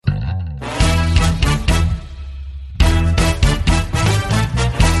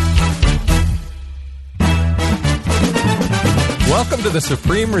Welcome to the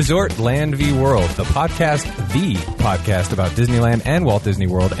Supreme Resort Land v. World, the podcast about Disneyland and Walt Disney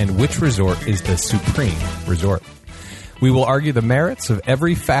World, and which resort is the supreme resort. We will argue the merits of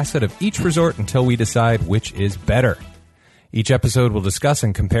every facet of each resort until we decide which is better. Each episode will discuss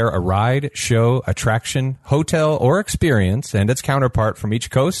and compare a ride, show, attraction, hotel, or experience and its counterpart from each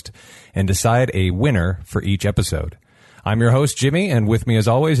coast and decide a winner for each episode. I'm your host, Jimmy, and with me as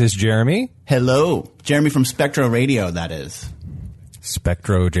always is Jeremy. Hello. Jeremy from Spectro Radio, that is.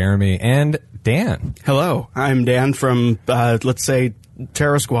 Spectro, Jeremy, and Dan. Hello. I'm Dan from, let's say,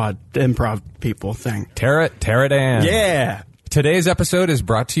 Terror Squad, improv people thing. Terra Dan. Yeah. Today's episode is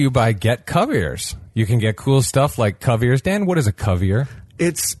brought to you by Get Coviers. You can get cool stuff like Coviers. Dan, what is a Covier?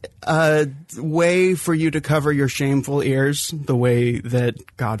 It's a way for you to cover your shameful ears the way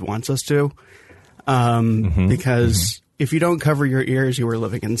that God wants us to. Because if you don't cover your ears, you are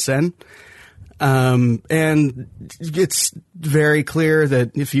living in sin. And it's very clear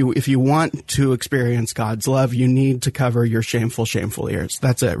that if you want to experience God's love, you need to cover your shameful ears.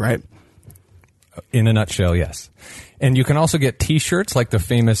 That's it, right? In a nutshell, yes. And you can also get T-shirts like the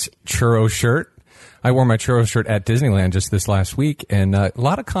famous churro shirt. I wore my churro shirt at Disneyland just this last week, and a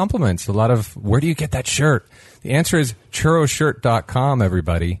lot of compliments, a lot of, where do you get that shirt? The answer is churroshirt.com,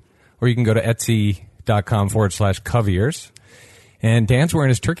 everybody. Or you can go to etsy.com/Coviers. And Dan's wearing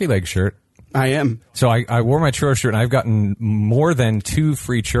his turkey leg shirt. I am. So I wore my churro shirt, and I've gotten more than 2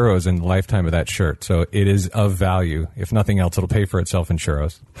 free churros in the lifetime of that shirt. So it is of value. If nothing else, it'll pay for itself in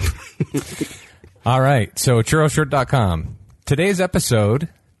churros. All right. So churroshirt.com. Today's episode,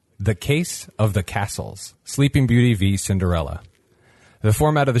 The Case of the Castles, Sleeping Beauty v. Cinderella. The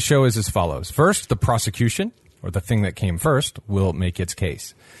format of the show is as follows. First, the prosecution, or the thing that came first, will make its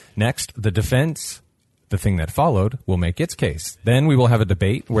case. Next, the defense, the thing that followed, will make its case. Then we will have a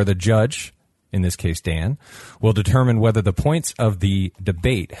debate where the judge, in this case Dan, will determine whether the points of the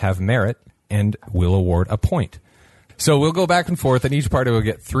debate have merit and will award a point. So we'll go back and forth, and each party will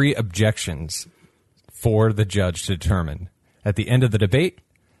get 3 objections for the judge to determine. At the end of the debate,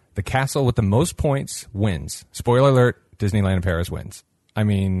 the castle with the most points wins. Spoiler alert, Disneyland Paris wins. I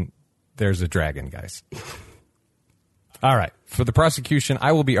mean, there's a dragon, guys. All right. For the prosecution,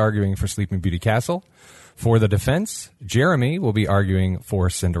 I will be arguing for Sleeping Beauty Castle. For the defense, Jeremy will be arguing for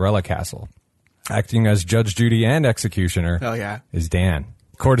Cinderella Castle. Acting as Judge Judy and executioner is Dan.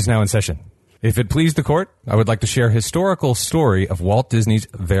 Court is now in session. If it please the court, I would like to share a historical story of Walt Disney's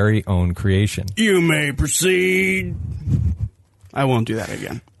very own creation. You may proceed. I won't do that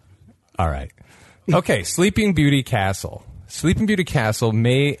again. All right. Okay, Sleeping Beauty Castle. Sleeping Beauty Castle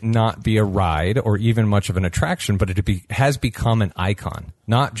may not be a ride or even much of an attraction, but it has become an icon,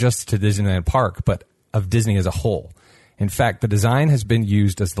 not just to Disneyland Park, but of Disney as a whole. In fact, the design has been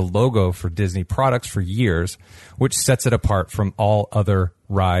used as the logo for Disney products for years, which sets it apart from all other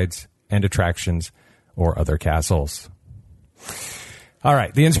rides and attractions or other castles. All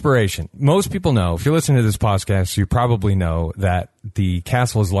right, the inspiration. Most people know, if you're listening to this podcast, you probably know that the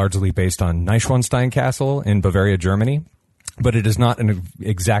castle is largely based on Neuschwanstein Castle in Bavaria, Germany, but it is not an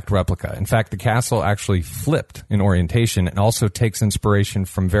exact replica. In fact, the castle actually flipped in orientation and also takes inspiration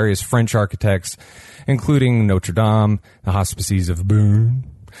from various French architects, including Notre Dame, the Hospices of Beaune.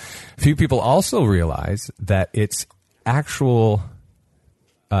 Few people also realize that its actual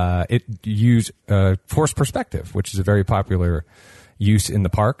it used forced perspective, which is a very popular use in the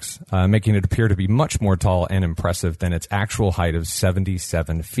parks, making it appear to be much more tall and impressive than its actual height of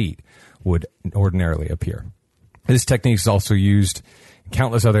 77 feet would ordinarily appear. This technique is also used in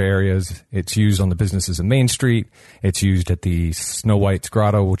countless other areas. It's used on the businesses of Main Street. It's used at the Snow White's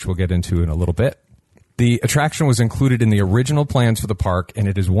Grotto, which we'll get into in a little bit. The attraction was included in the original plans for the park, and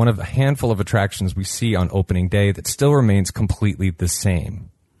it is one of a handful of attractions we see on opening day that still remains completely the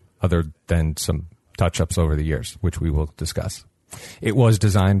same, other than some touch-ups over the years, which we will discuss. It was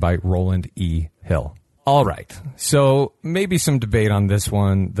designed by Roland E. Hill. All right, so maybe some debate on this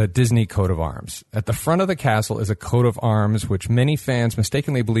one, the Disney coat of arms. At the front of the castle is a coat of arms, which many fans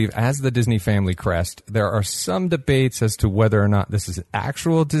mistakenly believe as the Disney family crest. There are some debates as to whether or not this is an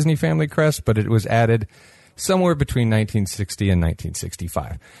actual Disney family crest, but it was added somewhere between 1960 and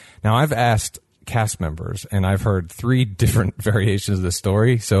 1965. Now, I've asked cast members, and I've heard 3 different variations of the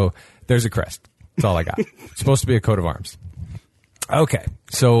story, so there's a crest. That's all I got. It's supposed to be a coat of arms. Okay,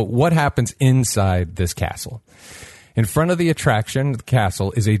 so what happens inside this castle? In front of the attraction, the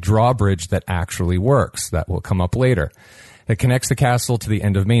castle, is a drawbridge that actually works. That will come up later. It connects the castle to the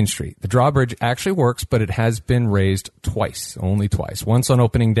end of Main Street. The drawbridge actually works, but it has been raised twice, only twice. Once on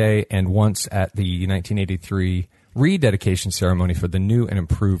opening day and once at the 1983 rededication ceremony for the new and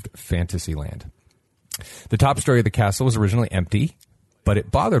improved Fantasyland. The top story of the castle was originally empty, but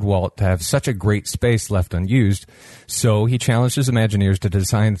it bothered Walt to have such a great space left unused, so he challenged his Imagineers to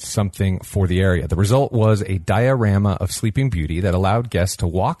design something for the area. The result was a diorama of Sleeping Beauty that allowed guests to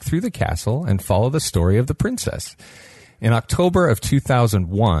walk through the castle and follow the story of the princess. In October of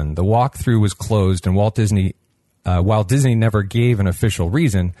 2001, the walkthrough was closed, and while Disney never gave an official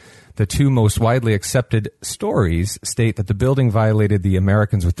reason, the two most widely accepted stories state that the building violated the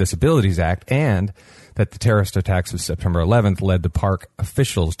Americans with Disabilities Act and that the terrorist attacks of September 11th led the park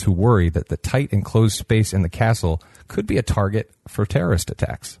officials to worry that the tight enclosed space in the castle could be a target for terrorist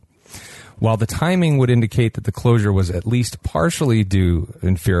attacks. While the timing would indicate that the closure was at least partially due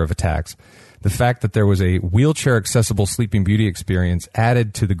in fear of attacks, the fact that there was a wheelchair-accessible Sleeping Beauty experience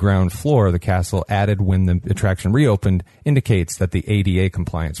added to the ground floor of the castle added when the attraction reopened indicates that the ADA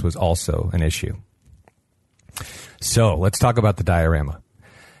compliance was also an issue. So, let's talk about the diorama.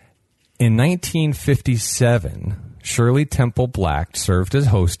 In 1957, Shirley Temple Black served as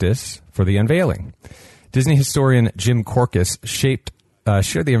hostess for the unveiling. Disney historian Jim Korkis shared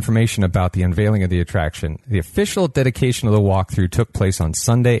the information about the unveiling of the attraction. The official dedication of the walkthrough took place on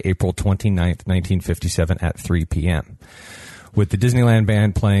Sunday, April 29th, 1957 at 3 p.m., with the Disneyland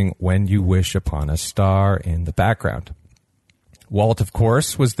band playing When You Wish Upon a Star in the background. Walt, of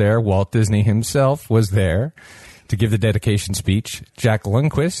course, was there. Walt Disney himself was there to give the dedication speech. Jack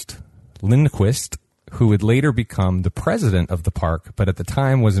Lindquist, who would later become the president of the park, but at the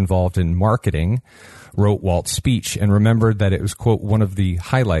time was involved in marketing, wrote Walt's speech and remembered that it was, quote, one of the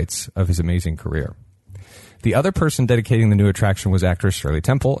highlights of his amazing career. The other person dedicating the new attraction was actress Shirley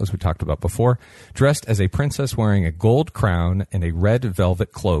Temple, as we talked about before, dressed as a princess wearing a gold crown and a red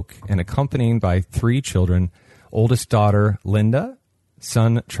velvet cloak and accompanied by 3 children, oldest daughter Linda,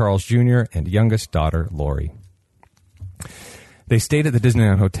 son Charles Jr., and youngest daughter Lori. They stayed at the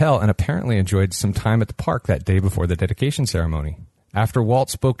Disneyland Hotel and apparently enjoyed some time at the park that day before the dedication ceremony. After Walt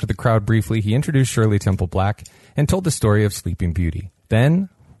spoke to the crowd briefly, he introduced Shirley Temple Black and told the story of Sleeping Beauty. Then,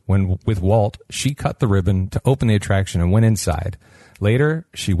 with Walt, she cut the ribbon to open the attraction and went inside. Later,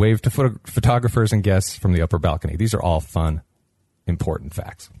 she waved to photographers and guests from the upper balcony. These are all fun, important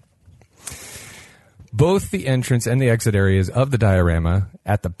facts. Both the entrance and the exit areas of the diorama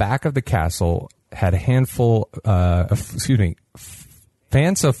at the back of the castle had a handful,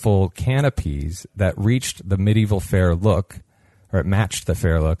 fanciful canopies that reached the medieval fair look, or it matched the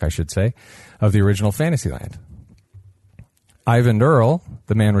fair look, I should say, of the original Fantasyland. Ivan Earle,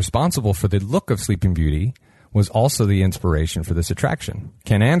 the man responsible for the look of Sleeping Beauty, was also the inspiration for this attraction.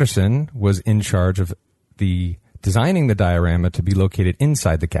 Ken Anderson was in charge of designing the diorama to be located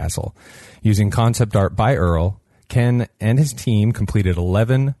inside the castle. Using concept art by Earle, Ken and his team completed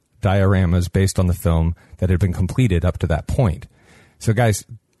 11 dioramas based on the film that had been completed up to that point. So, guys,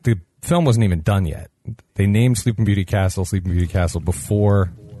 the film wasn't even done yet. They named Sleeping Beauty Castle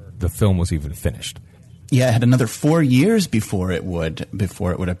before the film was even finished. Yeah, it had another 4 years before it would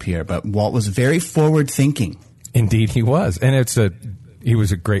appear, but Walt was very forward thinking. Indeed, he was. And he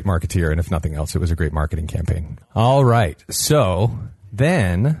was a great marketeer, and if nothing else, it was a great marketing campaign. All right. So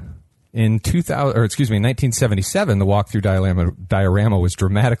then in 1977, the walkthrough diorama was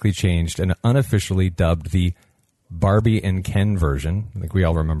dramatically changed and unofficially dubbed the Barbie and Ken version. I think we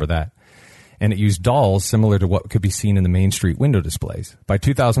all remember that. And it used dolls similar to what could be seen in the Main Street window displays. By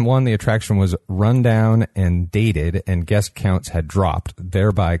 2001, the attraction was run down and dated, and guest counts had dropped,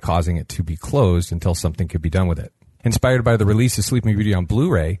 thereby causing it to be closed until something could be done with it. Inspired by the release of Sleeping Beauty on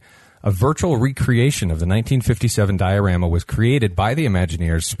Blu-ray, a virtual recreation of the 1957 diorama was created by the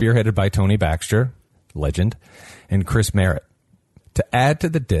Imagineers, spearheaded by Tony Baxter, legend, and Chris Merritt, to add to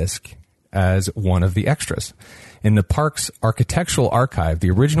the disc as one of the extras. In the park's architectural archive, the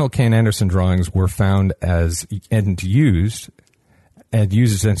original Ken Anderson drawings were found and used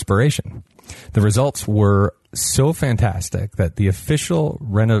as inspiration. The results were so fantastic that the official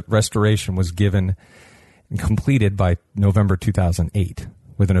restoration was given and completed by November 2008,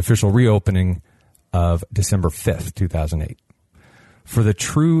 with an official reopening of December 5th, 2008. For the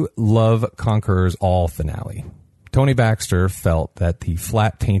True Love Conquers All finale, Tony Baxter felt that the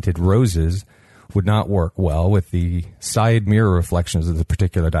flat-painted roses would not work well with the side mirror reflections of the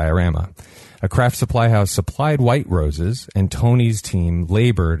particular diorama. A craft supply house supplied white roses, and Tony's team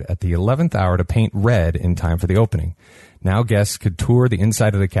labored at the 11th hour to paint red in time for the opening. Now guests could tour the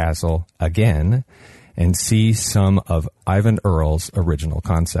inside of the castle again and see some of Ivan Earle's original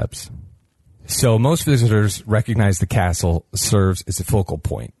concepts. So most visitors recognize the castle serves as a focal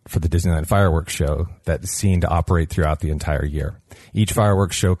point for the Disneyland fireworks show that is seen to operate throughout the entire year. Each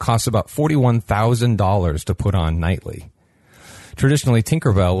fireworks show costs about $41,000 to put on nightly. Traditionally,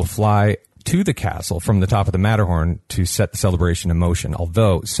 Tinkerbell will fly to the castle from the top of the Matterhorn to set the celebration in motion,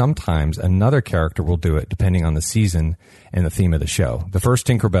 although sometimes another character will do it depending on the season and the theme of the show. The first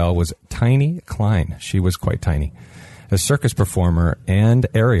Tinkerbell was Tiny Klein. She was quite tiny. A circus performer and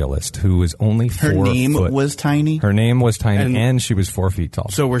aerialist who was only 4 Her name foot. was Tiny? Her name was Tiny, and she was 4 feet tall.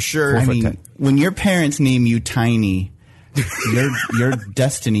 So we're sure. I mean, when your parents name you Tiny, your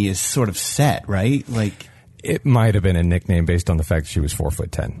destiny is sort of set, right? Like, it might have been a nickname based on the fact that she was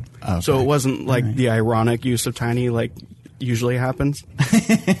 4'10". okay. So it wasn't like the ironic use of tiny like usually happens?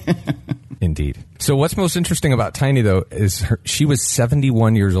 Indeed. So what's most interesting about Tiny, though, is she was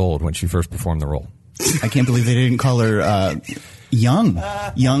 71 years old when she first performed the role. I can't believe they didn't call her youngster.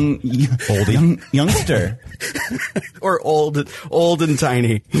 Or old and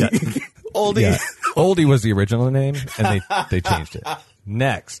tiny. Yeah. Oldie. Yeah. Oldie was the original name, and they changed it.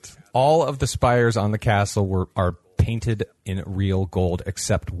 Next, all of the spires on the castle are painted in real gold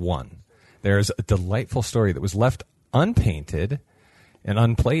except one. There's a delightful story that was left unpainted and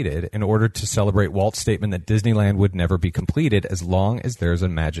unplated in order to celebrate Walt's statement that Disneyland would never be completed as long as there's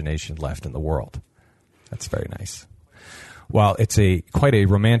imagination left in the world. That's very nice. While it's quite a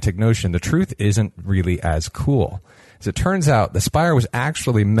romantic notion, the truth isn't really as cool. As it turns out, the spire was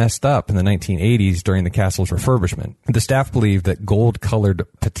actually messed up in the 1980s during the castle's refurbishment. The staff believed that gold-colored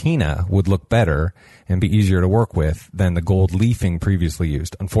patina would look better and be easier to work with than the gold leafing previously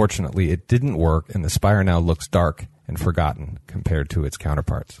used. Unfortunately, it didn't work, and the spire now looks dark and forgotten compared to its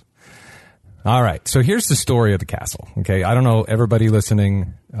counterparts. All right, so here's the story of the castle. Okay, I don't know, everybody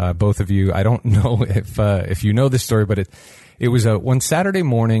listening, both of you, I don't know if you know this story, but it was one Saturday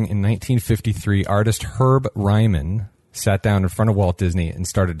morning in 1953, artist Herb Ryman sat down in front of Walt Disney and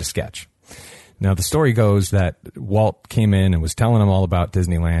started to sketch. Now, the story goes that Walt came in and was telling him all about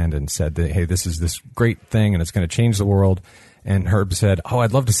Disneyland and said that, hey, this is this great thing and it's going to change the world. And Herb said, oh,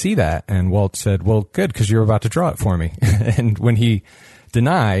 I'd love to see that. And Walt said, well, good, because you're about to draw it for me. And when he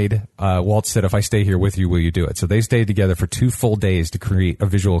denied, Walt said, if I stay here with you, will you do it? So they stayed together for 2 full days to create a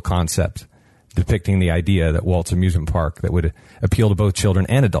visual concept depicting the idea that Walt's amusement park that would appeal to both children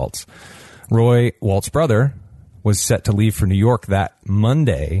and adults. Roy, Walt's brother, was set to leave for New York that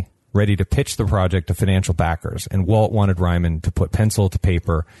Monday, ready to pitch the project to financial backers, and Walt wanted Ryman to put pencil to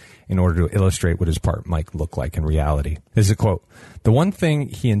paper in order to illustrate what his part might look like in reality. This is a quote. The one thing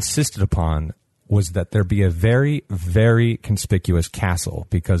he insisted upon was that there be a very, very conspicuous castle,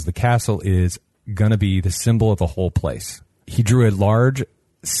 because the castle is going to be the symbol of the whole place. He drew a large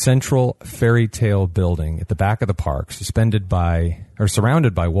central fairy tale building at the back of the park, surrounded by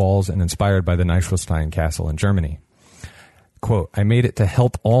walls and inspired by the Neuschwanstein Castle in Germany. Quote, I made it to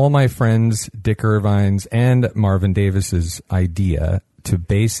help all my friends Dick Irvine's and Marvin Davis's idea to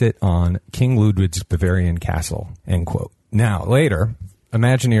base it on King Ludwig's Bavarian castle, end quote. Now, later,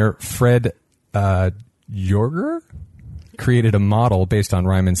 Imagineer Fred Jorger created a model based on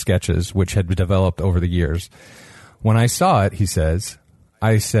Ryman's sketches, which had been developed over the years. When I saw it, he says,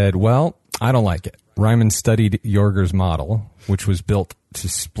 I said, well, I don't like it. Ryman studied Jorger's model, which was built to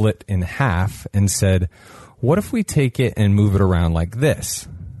split in half, and said, what if we take it and move it around like this?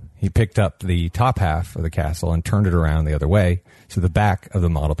 He picked up the top half of the castle and turned it around the other way, so the back of the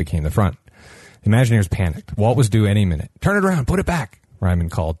model became the front. The Imagineers panicked. Walt was due any minute. Turn it around, put it back, Ryman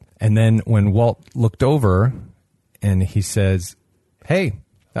called. And then when Walt looked over and he says, hey,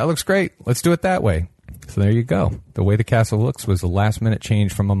 that looks great. Let's do it that way. So there you go. The way the castle looks was a last-minute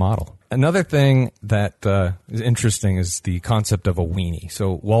change from a model. Another thing that is interesting is the concept of a weenie.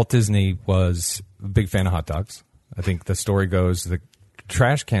 So Walt Disney was a big fan of hot dogs. I think the story goes the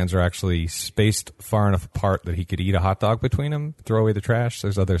trash cans are actually spaced far enough apart that he could eat a hot dog between them, throw away the trash.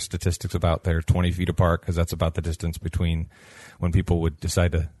 There's other statistics about they're 20 feet apart because that's about the distance between when people would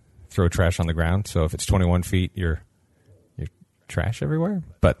decide to throw trash on the ground. So if it's 21 feet, you're trash everywhere.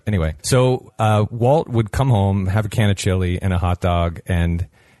 But anyway, so Walt would come home, have a can of chili and a hot dog, and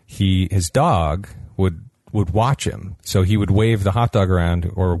his dog would watch him. So he would wave the hot dog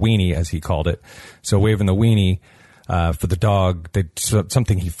around, or weenie as he called it. So waving the weenie for the dog,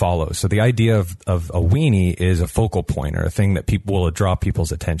 something he follows. So the idea of a weenie is a focal point, or a thing that people will draw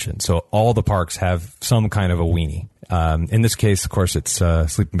people's attention. So all the parks have some kind of a weenie. In this case, of course, it's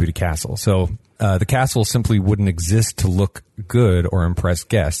Sleeping Beauty Castle. So the castle simply wouldn't exist to look good or impress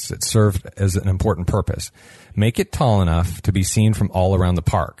guests. It served as an important purpose. Make it tall enough to be seen from all around the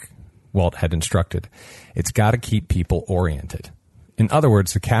park, Walt had instructed. It's got to keep people oriented. In other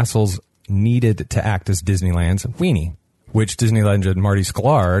words, the castles needed to act as Disneyland's weenie, which Disney legend Marty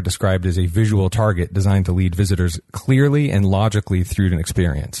Sklar described as a visual target designed to lead visitors clearly and logically through an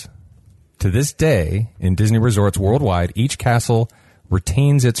experience. To this day, in Disney resorts worldwide, each castle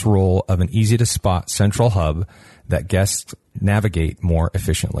retains its role of an easy-to-spot central hub that guests navigate more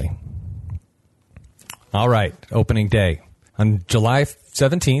efficiently. All right, opening day. On July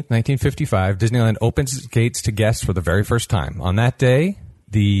 17th, 1955, Disneyland opens its gates to guests for the very first time. On that day,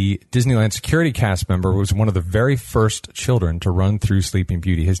 the Disneyland security cast member was one of the very first children to run through Sleeping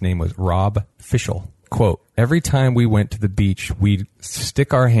Beauty. His name was Rob Fischel. Quote, every time we went to the beach, we'd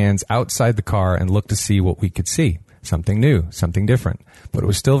stick our hands outside the car and look to see what we could see. Something new, something different. But it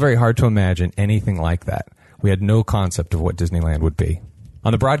was still very hard to imagine anything like that. We had no concept of what Disneyland would be.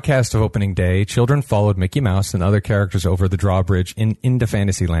 On the broadcast of opening day, children followed Mickey Mouse and other characters over the drawbridge into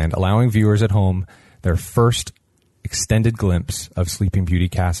Fantasyland, allowing viewers at home their first extended glimpse of Sleeping Beauty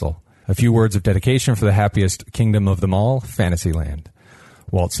Castle. A few words of dedication for the happiest kingdom of them all, Fantasyland.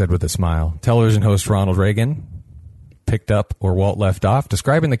 Walt said with a smile. Television host Ronald Reagan picked up where Walt left off,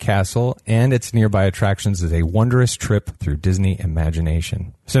 describing the castle and its nearby attractions as a wondrous trip through Disney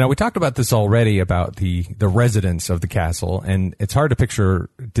imagination. So now we talked about this already, about the residents of the castle, and it's hard to picture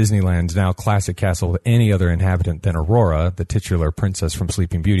Disneyland's now classic castle with any other inhabitant than Aurora, the titular princess from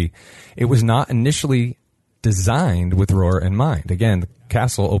Sleeping Beauty. It was not initially designed with Aurora in mind. Again, the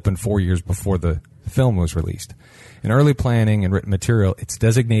castle opened 4 years before the film was released. In early planning and written material, it's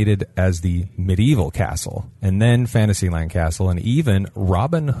designated as the medieval castle, and then Fantasyland Castle, and even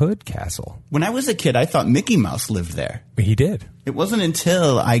Robin Hood Castle. When I was a kid, I thought Mickey Mouse lived there. He did. It wasn't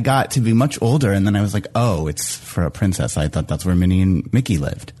until I got to be much older, and then I was like, oh, it's for a princess. I thought that's where Minnie and Mickey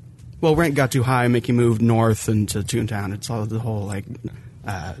lived. Well, rent got too high. Mickey moved north into Toontown. It's all the whole, like...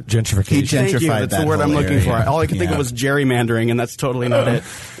 gentrification. He gentrified. Thank you. That's the word I'm looking for. All I could think Yeah. of was gerrymandering, and that's totally not it.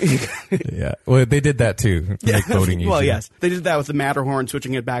 Yeah. Well, they did that too. Make voting easier. Well, yes. They did that with the Matterhorn,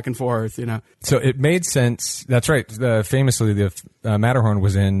 switching it back and forth, you know. So it made sense. That's right. Famously, the Matterhorn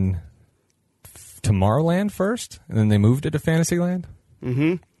was in Tomorrowland first, and then they moved it to Fantasyland.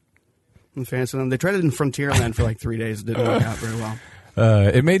 In Fantasyland. They tried it in Frontierland for like 3 days. It didn't work out very well.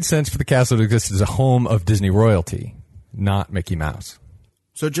 It made sense for the castle to exist as a home of Disney royalty, not Mickey Mouse.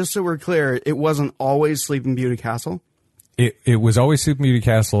 So just so we're clear, it wasn't always Sleeping Beauty Castle? It was always Sleeping Beauty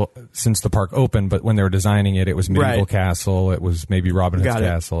Castle since the park opened, but when they were designing it, it was Medieval Right. Castle, it was maybe Robin Hood's Got it.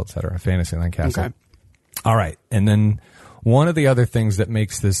 Castle, etc., Fantasyland Castle. Okay. All right. And then one of the other things that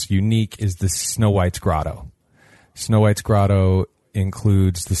makes this unique is the Snow White's Grotto. Snow White's Grotto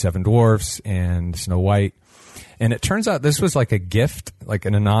includes the Seven Dwarfs and Snow White. And it turns out this was like a gift, like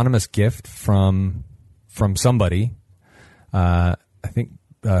an anonymous gift from somebody. I think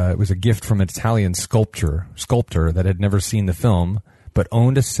it was a gift from an Italian sculptor that had never seen the film, but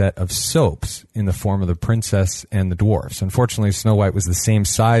owned a set of soaps in the form of the princess and the dwarfs. Unfortunately, Snow White was the same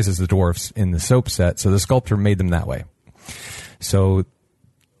size as the dwarfs in the soap set, so the sculptor made them that way. So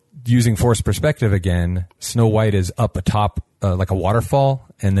using forced perspective again, Snow White is up atop like a waterfall,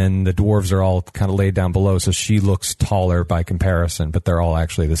 and then the dwarves are all kind of laid down below, so she looks taller by comparison, but they're all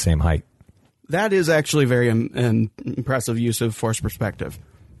actually the same height. That is actually very impressive use of forced perspective.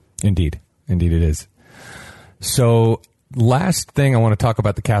 Indeed it is. So last thing I want to talk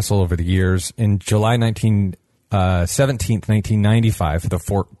about the castle over the years. In July 17th, 1995, for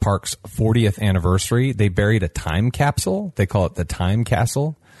the park's 40th anniversary, they buried a time capsule. They call it the Time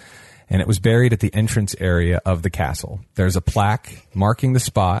Castle. And it was buried at the entrance area of the castle. There's a plaque marking the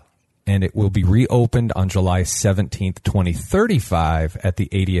spot, and it will be reopened on July 17th, 2035 at the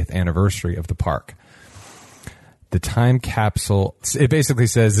 80th anniversary of the park. The time capsule, it basically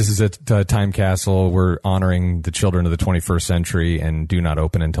says this is a time capsule. We're honoring the children of the 21st century and do not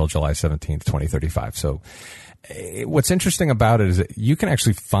open until July 17th, 2035. So what's interesting about it is that you can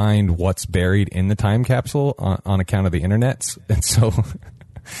actually find what's buried in the time capsule on account of the internet. And so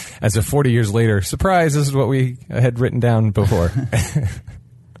as of 40 years later, surprise, this is what we had written down before.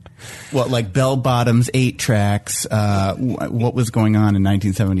 What, like bell bottoms, 8 tracks? What was going on in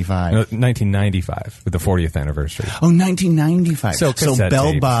 1975? 1995 with the 40th anniversary. Oh, 1995. So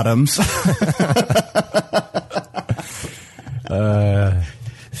bell tapes. bottoms.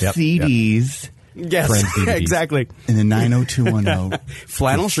 CDs. Yes, Friends DVDs. exactly. In the 90210.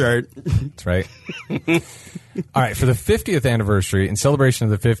 Flannel shirt. That's right. All right, for the 50th anniversary, in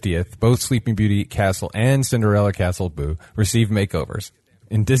celebration of the 50th, both Sleeping Beauty Castle and Cinderella Castle Boo received makeovers.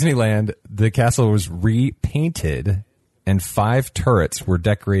 In Disneyland, the castle was repainted, and 5 turrets were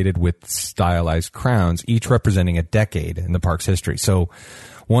decorated with stylized crowns, each representing a decade in the park's history. So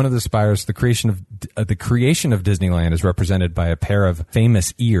one of the spires, the creation of Disneyland, is represented by a pair of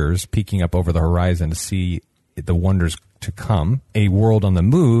famous ears peeking up over the horizon to see the wonders to come. A World on the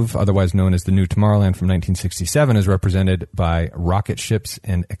Move, otherwise known as the New Tomorrowland from 1967, is represented by rocket ships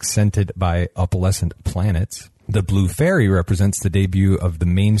and accented by opalescent planets. The Blue Fairy represents the debut of the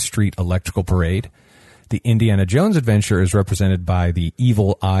Main Street Electrical Parade. The Indiana Jones adventure is represented by the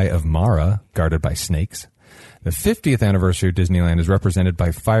Evil Eye of Mara, guarded by snakes. The 50th anniversary of Disneyland is represented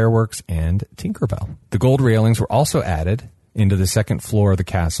by fireworks and Tinkerbell. The gold railings were also added into the second floor of the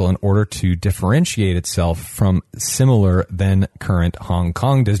castle in order to differentiate itself from similar then current Hong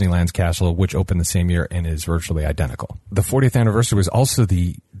Kong Disneyland's castle, which opened the same year and is virtually identical. The 40th anniversary was also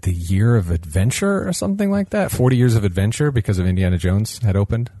the year of adventure or something like that. 40 years of adventure because of Indiana Jones had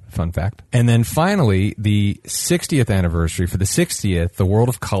opened. Fun fact. And then finally, the 60th anniversary. For the 60th, the World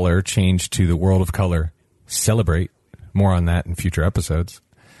of Color changed to the World of Color Celebrate. More on that in future episodes.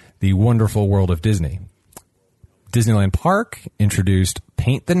 The Wonderful World of Disney. Disneyland Park introduced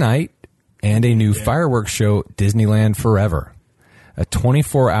Paint the Night and a new fireworks show, Disneyland Forever. A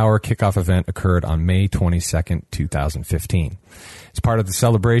 24-hour kickoff event occurred on May 22nd, 2015. As part of the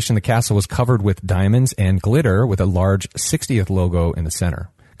celebration, the castle was covered with diamonds and glitter with a large 60th logo in the center.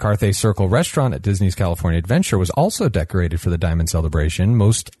 Carthay Circle Restaurant at Disney's California Adventure was also decorated for the Diamond Celebration.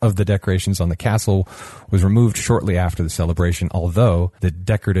 Most of the decorations on the castle was removed shortly after the celebration, although the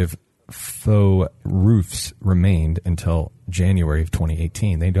decorative faux roofs remained until January of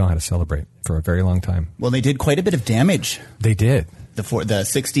 2018. They know how to celebrate for a very long time. Well, they did quite a bit of damage. They did. The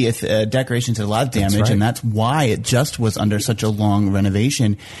 60th decorations did a lot of damage, That's right. and that's why it just was under such a long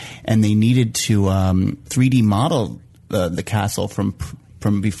renovation, and they needed to 3D model the castle from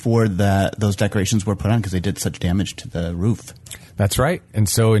before those decorations were put on because they did such damage to the roof. That's right. And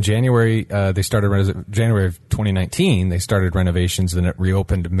so in January, January of 2019, they started renovations, and it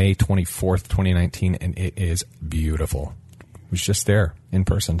reopened May 24th, 2019, and it is beautiful. I was just there in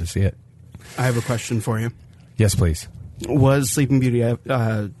person to see it. I have a question for you. Yes, please. Was Sleeping Beauty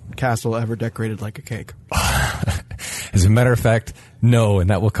Castle ever decorated like a cake? As a matter of fact, no, and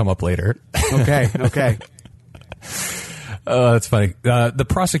that will come up later. Okay. Oh, that's funny. The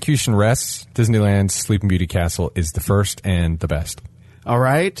prosecution rests. Disneyland's Sleeping Beauty Castle is the first and the best. All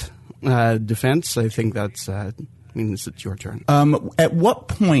right. Defense, I think that's... it's your turn. At what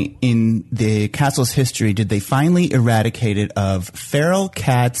point in the castle's history did they finally eradicate it of feral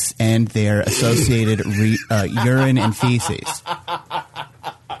cats and their associated urine and feces?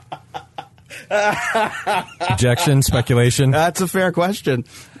 Objection, speculation. That's a fair question.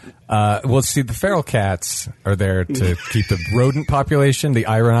 Well, see, the feral cats are there to keep the rodent population, the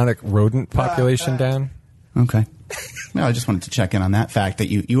ironic rodent population down. Okay. No, I just wanted to check in on that fact that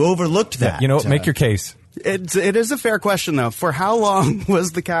you overlooked that. Yeah, make your case. It is a fair question, though. For how long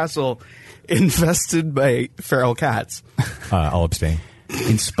was the castle infested by feral cats? I'll abstain.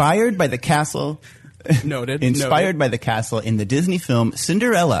 Inspired by the castle... Noted. By the castle in the Disney film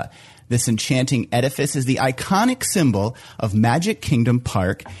Cinderella, this enchanting edifice is the iconic symbol of Magic Kingdom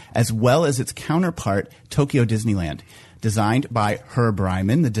Park, as well as its counterpart, Tokyo Disneyland. Designed by Herb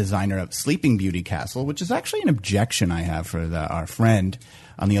Ryman, the designer of Sleeping Beauty Castle, which is actually an objection I have for our friend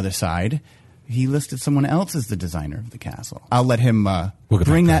on the other side. He listed someone else as the designer of the castle. I'll let him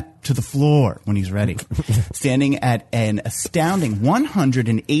bring that to the floor when he's ready. Standing at an astounding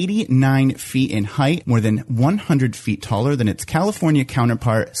 189 feet in height, more than 100 feet taller than its California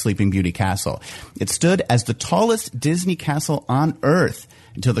counterpart, Sleeping Beauty Castle. It stood as the tallest Disney castle on Earth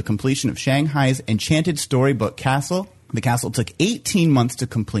until the completion of Shanghai's Enchanted Storybook Castle. The castle took 18 months to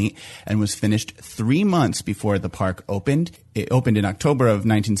complete and was finished 3 months before the park opened. It opened in October of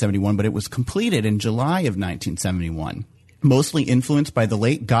 1971, but it was completed in July of 1971. Mostly influenced by the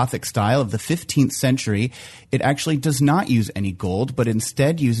late Gothic style of the 15th century, it actually does not use any gold, but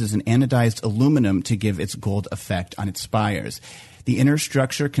instead uses an anodized aluminum to give its gold effect on its spires. The inner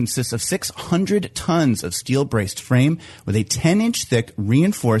structure consists of 600 tons of steel-braced frame with a 10-inch thick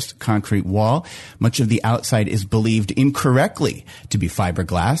reinforced concrete wall. Much of the outside is believed incorrectly to be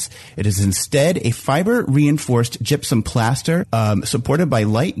fiberglass. It is instead a fiber-reinforced gypsum plaster supported by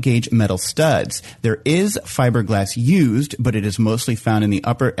light-gauge metal studs. There is fiberglass used, but it is mostly found in the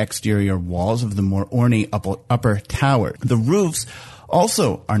upper exterior walls of the more ornate upper tower. The roofs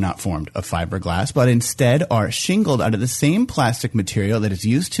also are not formed of fiberglass, but instead are shingled out of the same plastic material that is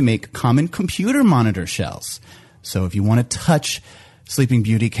used to make common computer monitor shells. So if you want to touch Sleeping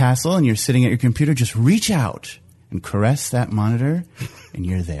Beauty Castle and you're sitting at your computer, just reach out and caress that monitor, and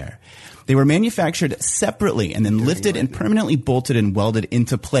you're there. They were manufactured separately and then lifted and permanently bolted and welded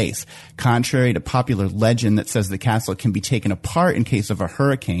into place. Contrary to popular legend that says the castle can be taken apart in case of a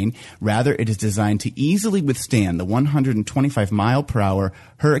hurricane, rather it is designed to easily withstand the 125-mile-per-hour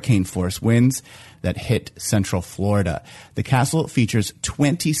hurricane force winds that hit Central Florida. The castle features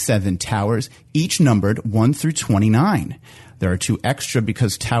 27 towers, each numbered 1 through 29. There are 2 extra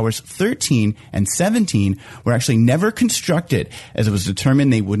because towers 13 and 17 were actually never constructed, as it was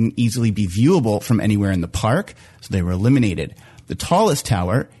determined they wouldn't easily be viewable from anywhere in the park, so they were eliminated. The tallest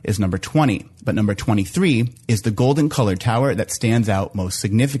tower is number 20, but number 23 is the golden-colored tower that stands out most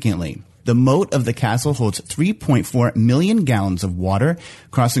significantly. The moat of the castle holds 3.4 million gallons of water.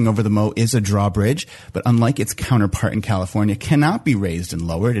 Crossing over the moat is a drawbridge, but unlike its counterpart in California, cannot be raised and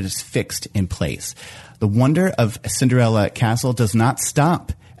lowered. It is fixed in place. The wonder of Cinderella Castle does not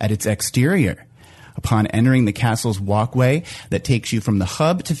stop at its exterior. Upon entering the castle's walkway that takes you from the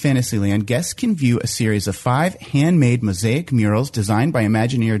hub to Fantasyland, guests can view a series of 5 handmade mosaic murals designed by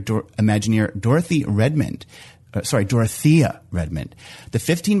Imagineer Dorothea Redmond. The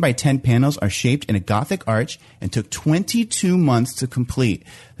 15 by 10 panels are shaped in a Gothic arch and took 22 months to complete.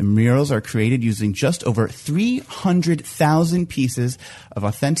 The murals are created using just over 300,000 pieces of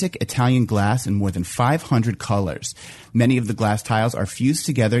authentic Italian glass in more than 500 colors. Many of the glass tiles are fused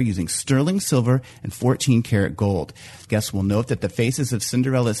together using sterling silver and 14-karat gold. Guests will note that the faces of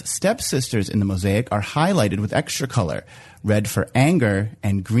Cinderella's stepsisters in the mosaic are highlighted with extra color, red for anger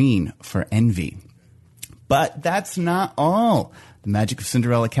and green for envy. But that's not all. The magic of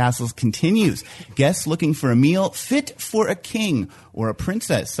Cinderella Castles continues. Guests looking for a meal fit for a king or a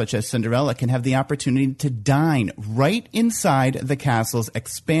princess, such as Cinderella, can have the opportunity to dine right inside the castle's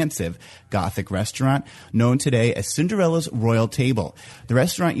expansive Gothic restaurant, known today as Cinderella's Royal Table. The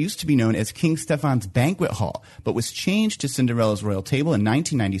restaurant used to be known as King Stephan's Banquet Hall, but was changed to Cinderella's Royal Table in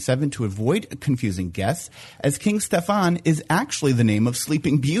 1997 to avoid confusing guests, as King Stephan is actually the name of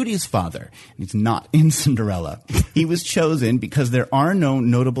Sleeping Beauty's father. He's not in Cinderella. He was chosen because there are no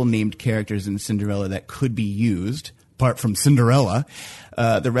notable named characters in Cinderella that could be used, apart from Cinderella.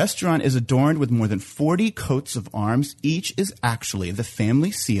 The restaurant is adorned with more than 40 coats of arms. Each is actually the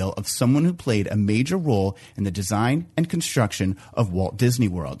family seal of someone who played a major role in the design and construction of Walt Disney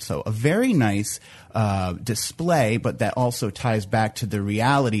World. So a very nice display, but that also ties back to the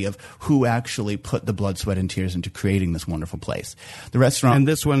reality of who actually put the blood, sweat, and tears into creating this wonderful place. The restaurant... And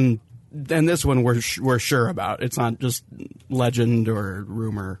this one we're sure about. It's not just legend or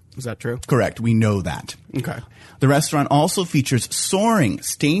rumor. Is that true? Correct. We know that. Okay. The restaurant also features soaring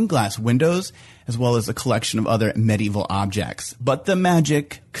stained glass windows as well as a collection of other medieval objects. But the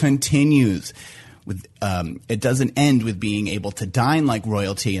magic continues. It doesn't end with being able to dine like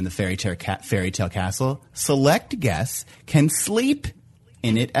royalty in the fairy tale castle. Select guests can sleep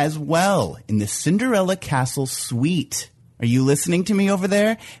in it as well in the Cinderella Castle Suite. Are you listening to me over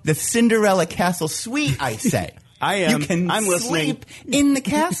there? The Cinderella Castle Suite, I say. I am. I'm sleep in the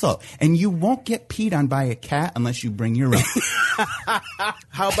castle, and you won't get peed on by a cat unless you bring your own.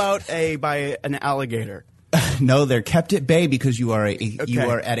 How about by an alligator? No, they're kept at bay because you are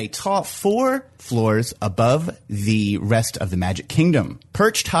at a tall 4 floors above the rest of the Magic Kingdom,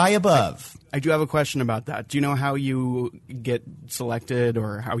 perched high above. I do have a question about that. Do you know how you get selected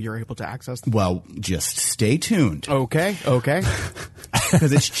or how you're able to access them? Well, just stay tuned. Okay.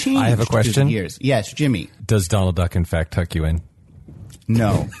 Because it's changed. I have a question. through the years. Yes, Jimmy. Does Donald Duck, in fact, tuck you in?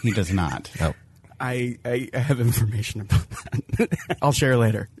 No, he does not. No. I have information about that. I'll share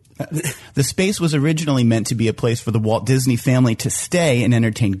later. The space was originally meant to be a place for the Walt Disney family to stay and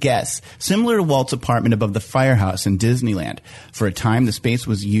entertain guests, similar to Walt's apartment above the firehouse in Disneyland. For a time, the space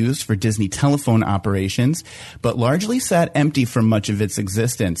was used for Disney telephone operations, but largely sat empty for much of its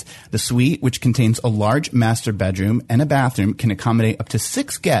existence. The suite, which contains a large master bedroom and a bathroom, can accommodate up to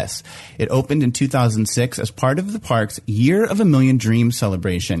 6 guests. It opened in 2006 as part of the park's Year of a Million Dreams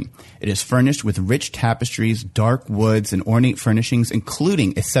celebration. It is furnished with rich tapestries, dark woods, and ornate furnishings,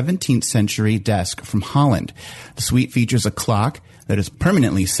 including a 17th century desk from Holland. The suite features a clock that is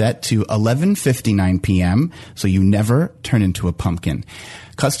permanently set to 11:59 p.m., so you never turn into a pumpkin.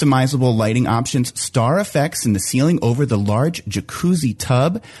 Customizable lighting options, star effects in the ceiling over the large jacuzzi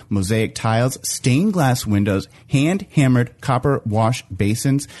tub, mosaic tiles, stained glass windows, hand-hammered copper wash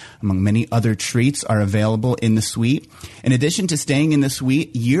basins, among many other treats are available in the suite. In addition to staying in the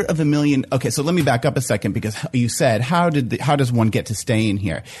suite, Year of a Million... Okay, so let me back up a second because you said, how does one get to stay in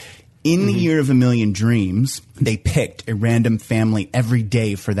here? In the Year of a Million Dreams, they picked a random family every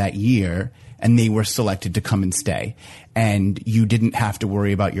day for that year, and they were selected to come and stay. And you didn't have to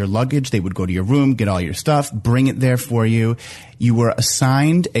worry about your luggage. They would go to your room, get all your stuff, bring it there for you. You were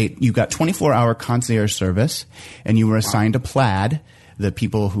assigned you got 24-hour concierge service, and you were assigned a plaid, the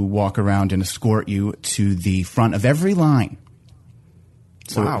people who walk around and escort you to the front of every line.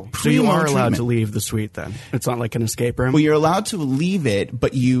 So, wow. So you are allowed to leave the suite then? It's not like an escape room? Well, you're allowed to leave it,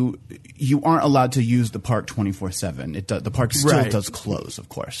 but you aren't allowed to use the park 24/7. The park still does close, of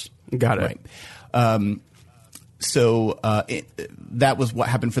course. Got it. Right. that was what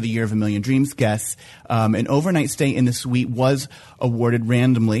happened for the Year of a Million Dreams guests. An overnight stay in the suite was awarded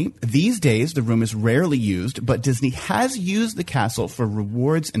randomly. These days, the room is rarely used, but Disney has used the castle for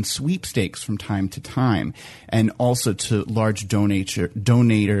rewards and sweepstakes from time to time, and also to large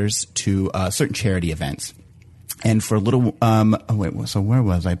donators to certain charity events. And for little, so where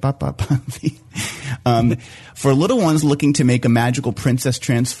was I? For little ones looking to make a magical princess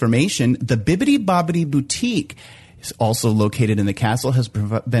transformation, the Bibbidi Bobbidi Boutique is also located in the castle, has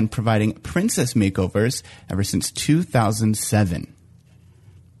been providing princess makeovers ever since 2007.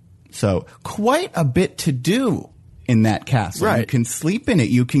 So quite a bit to do in that castle. Right. You can sleep in it.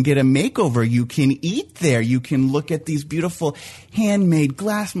 You can get a makeover. You can eat there. You can look at these beautiful handmade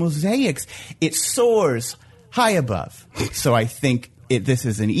glass mosaics. It soars high above. So I think this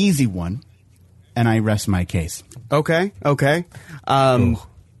is an easy one, and I rest my case. Okay.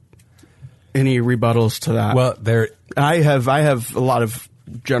 Any rebuttals to that? Well, I have a lot of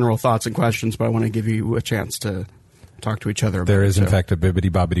general thoughts and questions, but I want to give you a chance to talk to each other about it. there is, in too. fact, a Bibbidi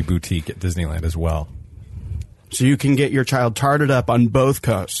Bobbidi Boutique at Disneyland as well. So you can get your child tarted up on both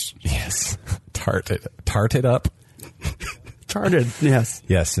coasts. Yes. Tarted up? Tarted, yes.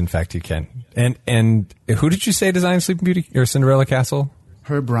 Yes, in fact, you can. And who did you say designed Sleeping Beauty or Cinderella Castle?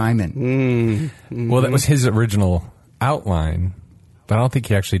 Herb Ryman. Well, that was his original outline, but I don't think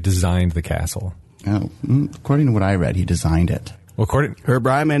he actually designed the castle. Oh, according to what I read, he designed it. Well, according Herb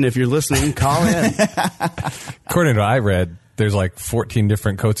Ryman, if you're listening, call in. to what I read, there's like 14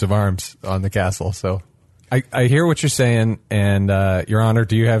 different coats of arms on the castle. So I hear what you're saying, and Your Honor,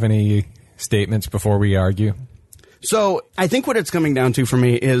 do you have any statements before we argue? So I think what it's coming down to for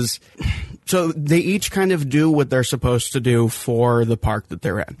me is, so they each kind of do what they're supposed to do for the park that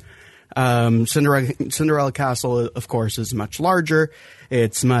they're in. Cinderella Castle, of course, is much larger.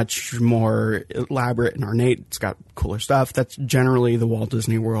 It's much more elaborate and ornate. It's got cooler stuff. That's generally the Walt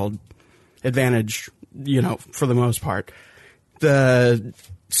Disney World advantage, for the most part. The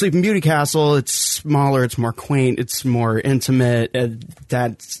Sleeping Beauty Castle, it's smaller, it's more quaint, it's more intimate.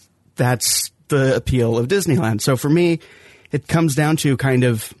 That's the appeal of Disneyland. So for me, it comes down to kind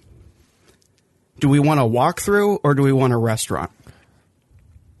of, do we want a walkthrough or do we want a restaurant?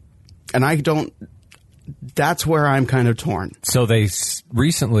 And that's where I'm kind of torn. So they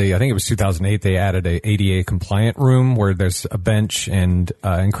recently, I think it was 2008, they added a ADA compliant room where there's a bench and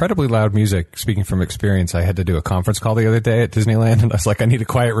incredibly loud music. Speaking from experience, I had to do a conference call the other day at Disneyland, and I was like, I need a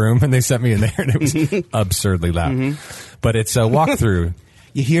quiet room, and they sent me in there, and it was absurdly loud. But it's a walkthrough.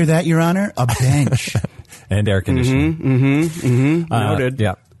 You hear that, Your Honor? A bench. And air conditioning. Noted.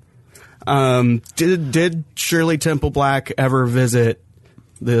 Yeah. Did Shirley Temple Black ever visit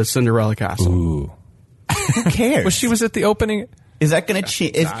the Cinderella Castle? Ooh. Who cares? Well, she was at the opening. Is that going to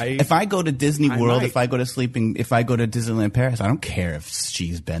change? If I go to Disney World, might. if I go to Disneyland Paris, I don't care if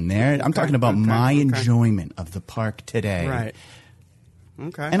she's been there. I'm talking about my enjoyment of the park today. Right.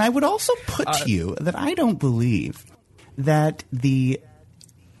 Okay. And I would also put to you that I don't believe that the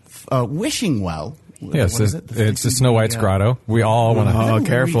wishing well. Yes, what is it? it's the Snow White's grotto. We all want to. Oh,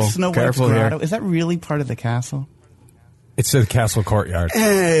 careful. Snow White's Careful grotto. here. Is that really part of the castle? It's the castle courtyard.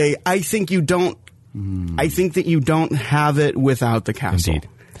 Hey, I think you don't. I think that you don't have it without the castle. Indeed.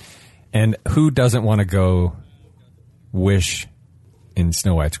 And who doesn't want to go wish in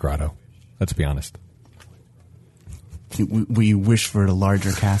Snow White's grotto? Let's be honest. Will you wish for a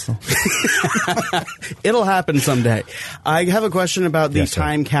larger castle? It'll happen someday. I have a question about the Yes, sir.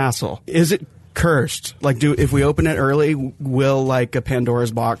 Time Castle. Is it cursed? Like, if we open it early, will like a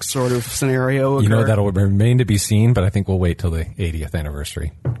Pandora's box sort of scenario occur? You know, that'll remain to be seen, but I think we'll wait till the 80th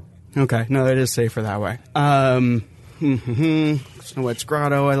anniversary. Okay, no, it is safer that way. Snow White's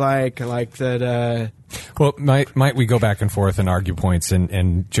grotto, I like that. Well, might we go back and forth and argue points,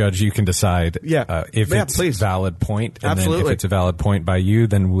 and Judge, you can decide if it's please. a valid point. And Absolutely. then if it's a valid point by you,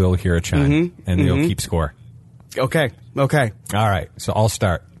 then we'll hear a chime, and you'll keep score. Okay. All right, so I'll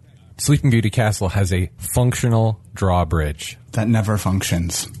start. Sleeping Beauty Castle has a functional drawbridge. That never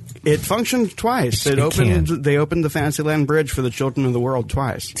functions. It functioned twice. It can. They opened the Fantasyland Bridge for the children of the world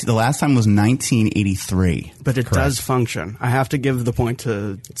twice. The last time was 1983. But it does function. I have to give the point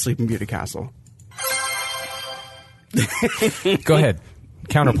to Sleeping Beauty Castle. Go ahead.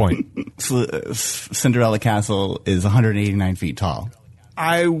 Counterpoint. Cinderella Castle is 189 feet tall.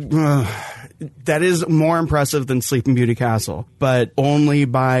 That is more impressive than Sleeping Beauty Castle, but only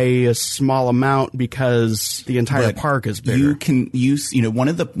by a small amount because the entire park is bigger. You can use, one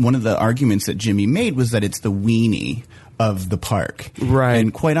of the arguments that Jimmy made was that it's the weenie of the park. Right.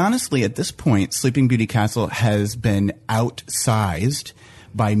 And quite honestly, at this point, Sleeping Beauty Castle has been outsized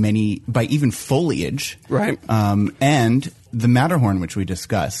by even foliage. Right. And the Matterhorn, which we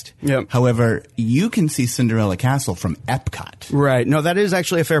discussed. Yep. However, you can see Cinderella Castle from Epcot. Right. No, that is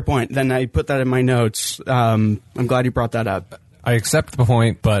actually a fair point. Then I put that in my notes. I'm glad you brought that up. I accept the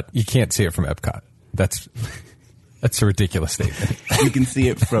point, but you can't see it from Epcot. That's a ridiculous statement. You can see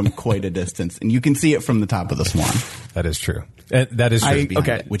it from quite a distance, and you can see it from the top of the Swan. That is true. That is true.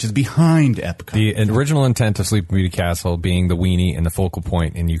 Which is behind Epcot. The original intent of Sleeping Beauty Castle being the weenie and the focal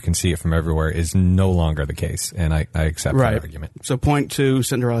point, and you can see it from everywhere, is no longer the case, and I accept that argument. So point to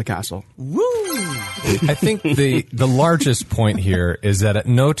Cinderella Castle. Woo! I think the largest point here is that at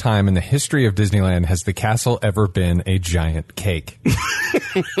no time in the history of Disneyland has the castle ever been a giant cake.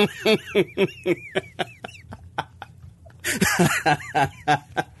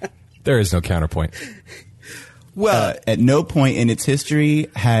 There is no counterpoint. Well, at no point in its history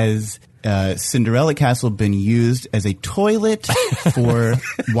has Cinderella Castle been used as a toilet for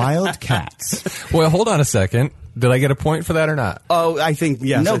wild cats. Well, hold on a second. Did I get a point for that or not? Oh, I think,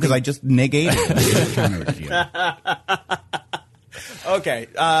 yes. No, because I just negated it. Okay.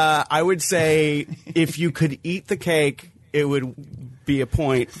 I would say if you could eat the cake, it would be a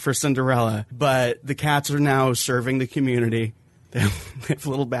point for Cinderella. But the cats are now serving the community. They have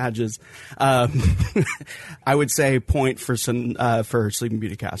little badges. I would say point for Sleeping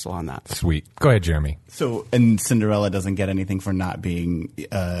Beauty Castle on that. Sweet. Go ahead, Jeremy. So, and Cinderella doesn't get anything for not being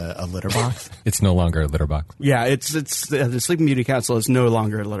a litter box? It's no longer a litter box. Yeah, it's the Sleeping Beauty Castle is no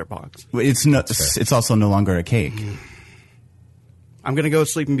longer a litter box. It's also no longer a cake. I'm going to go with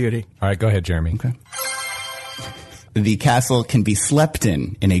Sleeping Beauty. All right, go ahead, Jeremy. Okay. The castle can be slept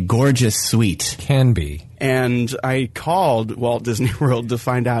in a gorgeous suite. Can be. And I called Walt Disney World to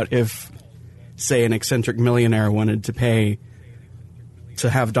find out if, say, an eccentric millionaire wanted to pay to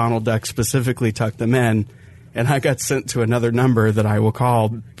have Donald Duck specifically tuck them in. And I got sent to another number that I will call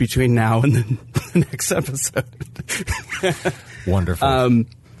between now and the next episode. Wonderful.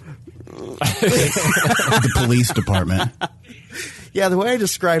 The police department. Yeah, the way I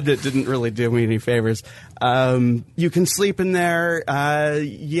described it didn't really do me any favors. You can sleep in there. One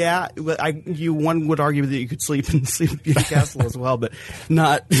would argue that you could sleep in Sleeping Beauty Castle as well, but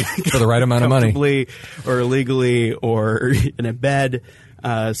not for the right amount of money, comfortably or illegally or in a bed.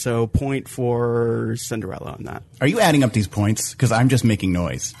 So point for Cinderella on that. Are you adding up these points? Because I'm just making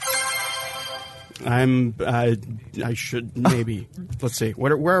noise. I should maybe. Let's see.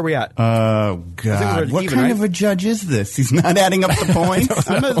 Where are we at? Oh, God. What kind of a judge is this? He's not adding up the points?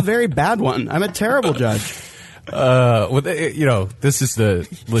 I'm a very bad one. I'm a terrible judge. This is the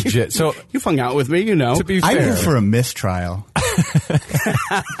legit. So you've hung out with me, you know. To be fair, I move for a mistrial.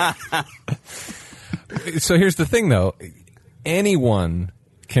 So here's the thing, though. Anyone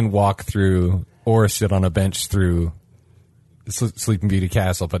can walk through or sit on a bench through Sleeping Beauty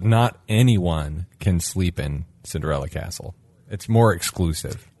Castle, but not anyone can sleep in Cinderella Castle. It's more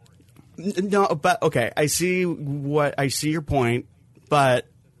exclusive. No, but okay, I see your point, but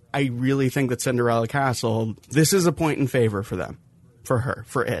I really think that Cinderella Castle, this is a point in favor for them, for her,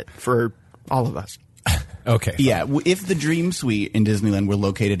 for all of us. Okay. Yeah, if the Dream Suite in Disneyland were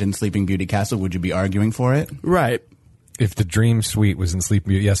located in Sleeping Beauty Castle, would you be arguing for it? Right. If the Dream Suite was in Sleeping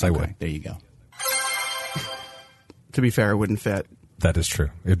Beauty, yes, I would. There you go. To be fair, it wouldn't fit. That is true.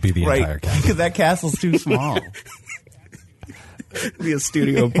 It'd be the entire castle. Because that castle's too small. It'd be a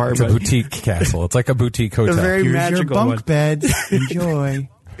studio apartment. It's a boutique castle. It's like a boutique hotel. A very Here's magical your bunk one. beds. Enjoy.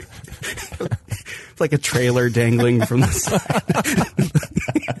 It's like a trailer dangling from the side.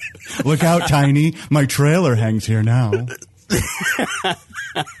 Look out, Tiny. My trailer hangs here now.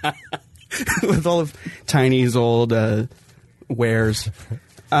 With all of Tiny's old wares.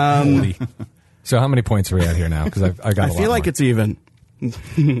 So how many points are we at here now? Because I got. I feel like it's even.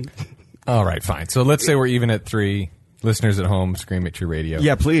 All right, fine. So let's say we're even at 3. Listeners at home, scream at your radio.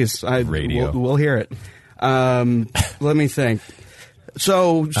 Yeah, please. Radio. We'll hear it. Let me think.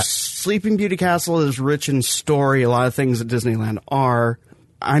 So, Sleeping Beauty Castle is rich in story. A lot of things at Disneyland are.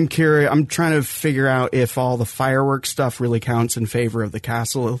 I'm curious. I'm trying to figure out if all the fireworks stuff really counts in favor of the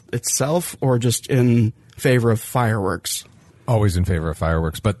castle itself, or just in favor of fireworks. Always in favor of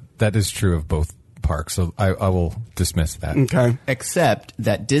fireworks, but that is true of both parks, so I will dismiss that. Okay. Except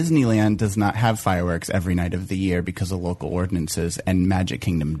that Disneyland does not have fireworks every night of the year because of local ordinances, and Magic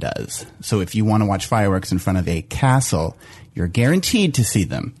Kingdom does. So if you want to watch fireworks in front of a castle, you're guaranteed to see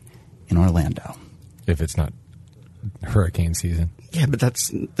them in Orlando. If it's not hurricane season. Yeah, but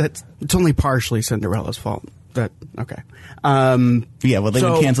that's it's only partially Cinderella's fault. Okay. Yeah, well, they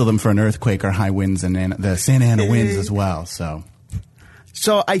would cancel them for an earthquake or high winds and the Santa Ana winds as well. So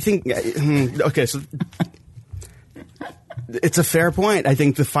I think okay. So It's a fair point. I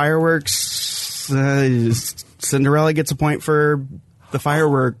think the fireworks, Cinderella gets a point for the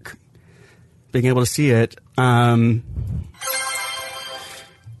firework, being able to see it. Hong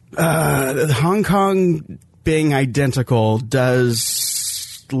Kong being identical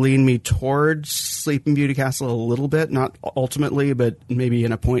does lean me towards Sleeping Beauty Castle a little bit, not ultimately, but maybe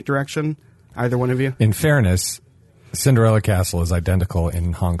in a point direction. Either one of you? In fairness, Cinderella Castle is identical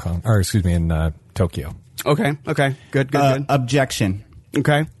in Hong Kong, or excuse me, in Tokyo. Okay. Good. Objection.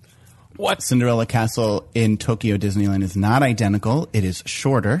 Okay. What? Cinderella Castle in Tokyo Disneyland is not identical. It is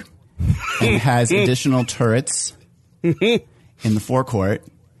shorter and has additional turrets in the forecourt.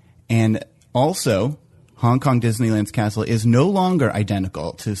 And also, Hong Kong Disneyland's castle is no longer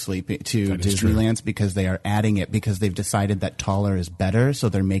identical to Disneyland's because they are adding it because they've decided that taller is better, so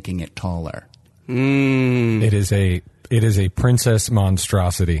they're making it taller. It is a princess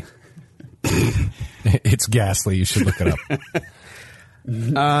monstrosity. It's ghastly. You should look it up.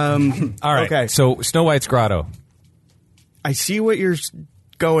 All right. Okay. So Snow White's grotto. I see what you're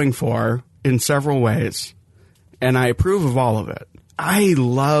going for in several ways, and I approve of all of it. I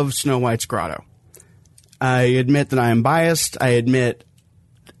love Snow White's grotto. I admit that I am biased. I admit,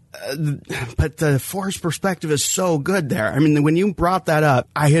 but the forest perspective is so good there. I mean, when you brought that up,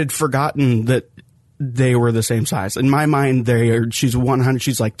 I had forgotten that they were the same size. In my mind, she's 100.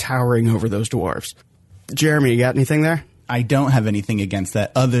 She's like towering over those dwarves. Jeremy, you got anything there? I don't have anything against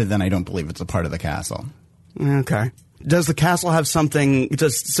that other than I don't believe it's a part of the castle. Okay. Does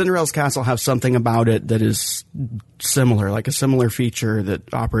Cinderella's castle have something about it that is similar, like a similar feature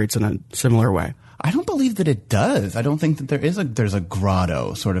that operates in a similar way? I don't believe that it does. I don't think that there's a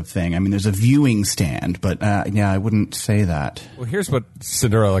grotto sort of thing. I mean, there's a viewing stand, but I wouldn't say that. Well, here's what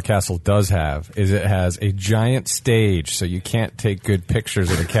Cinderella Castle does have, is it has a giant stage, so you can't take good pictures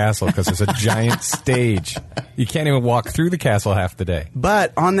of the castle because there's a giant stage. You can't even walk through the castle half the day.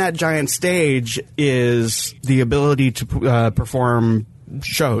 But on that giant stage is the ability to perform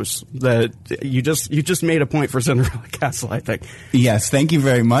shows that you just made a point for Cinderella Castle, I think. Yes, thank you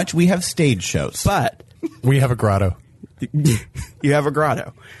very much. We have stage shows. But we have a grotto. You have a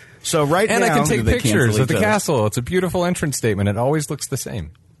grotto. So now... And I can take pictures of the castle. It's a beautiful entrance statement. It always looks the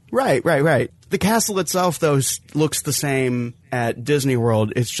same. Right. The castle itself, though, looks the same at Disney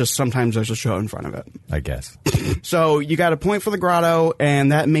World. It's just sometimes there's a show in front of it. I guess. So you got a point for the grotto,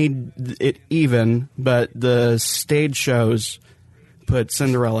 and that made it even, but the stage shows put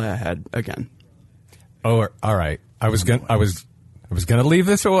Cinderella ahead again. Oh, all right. I was gonna leave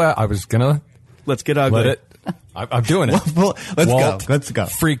this away. I was gonna let's get ugly. Let it. I'm doing it. Well, let's go.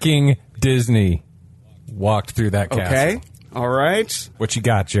 Freaking Disney walked through that castle. Okay. All right. What you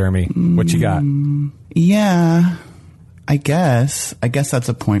got, Jeremy? What you got? Yeah. I guess that's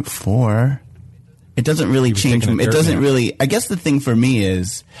a 0.4. It doesn't really change. It doesn't really. I guess the thing for me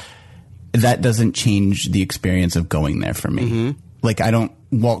is that doesn't change the experience of going there for me. Mm-hmm. Like,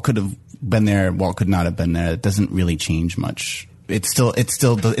 Walt could have been there, Walt could not have been there. It doesn't really change much. It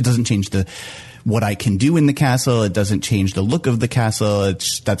doesn't change what I can do in the castle. It doesn't change the look of the castle.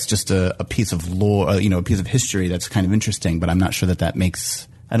 That's just a piece of lore, a piece of history that's kind of interesting, but I'm not sure that makes,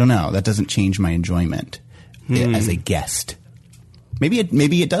 I don't know, that doesn't change my enjoyment as a guest. Maybe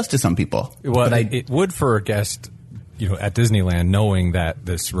it does to some people. Well, but it would for a guest, at Disneyland, knowing that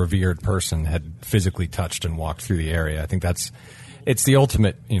this revered person had physically touched and walked through the area. I think it's the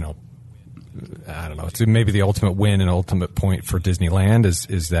ultimate, I don't know, it's maybe the ultimate win and ultimate point for Disneyland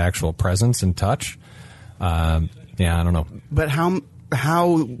is the actual presence and touch. I don't know. But how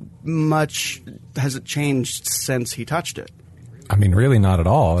much has it changed since he touched it? I mean, really not at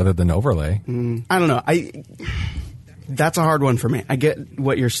all, other than overlay. I don't know. That's a hard one for me. I get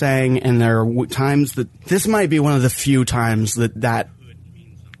what you're saying, and there are times that this might be one of the few times that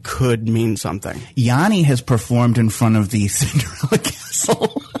could mean something. Yanni has performed in front of the Cinderella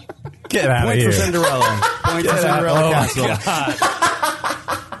Castle. Get out of here. Point for Cinderella. Point for Cinderella Castle.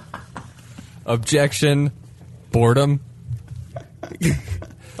 Objection. Boredom.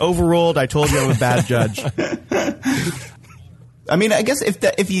 Overruled. I told you I'm a bad judge. I mean, I guess it's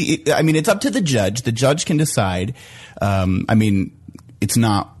up to the judge. The judge can decide. It's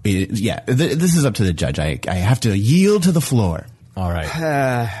not. This is up to the judge. I have to yield to the floor. All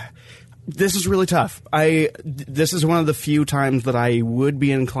right. This is really tough. This is one of the few times that I would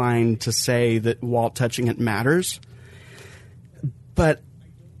be inclined to say that Walt touching it matters, but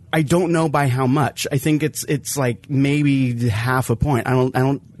I don't know by how much. I think it's like maybe half a point. I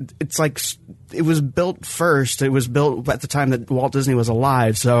don't. It's like it was built first. It was built at the time that Walt Disney was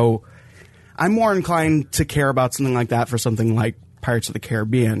alive. So I'm more inclined to care about something like that for something like Pirates of the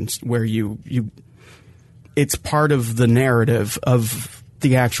Caribbean, where you it's part of the narrative of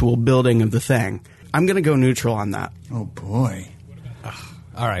the actual building of the thing. I'm going to go neutral on that. Oh, boy.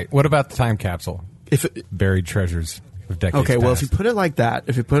 All right. What about the time capsule? Buried treasures of decades Okay, well, past. if you put it like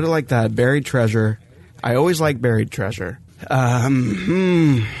that, buried treasure, I always like buried treasure.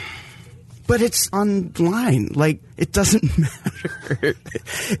 But it's online. Like, it doesn't matter.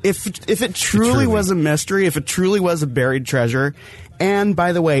 If it truly was a mystery, if it truly was a buried treasure, and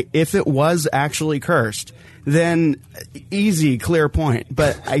by the way, if it was actually cursed, then easy, clear point.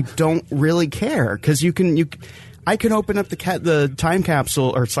 But I don't really care, because I can open up the time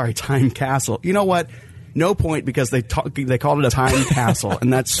capsule, time castle. You know what? No point, because they called it a time castle,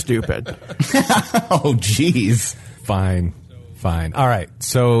 and that's stupid. Oh, jeez. Fine. All right.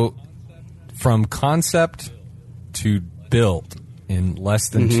 So, from concept to built in less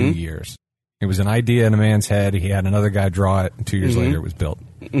than 2 years. It was an idea in a man's head. He had another guy draw it, and 2 years later it was built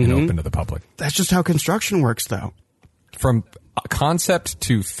and open to the public. That's just how construction works, though. From concept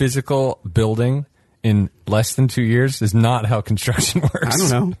to physical building in less than 2 years is not how construction works. I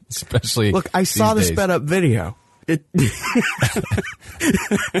don't know. Especially Look, I saw the sped up video.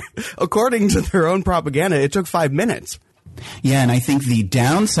 According to their own propaganda, it took 5 minutes. Yeah, and I think the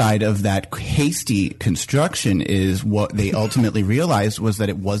downside of that hasty construction is what they ultimately realized was that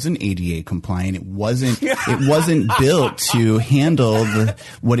it wasn't ADA compliant. It wasn't built to handle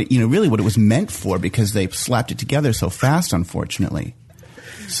what it was meant for, because they slapped it together so fast, unfortunately.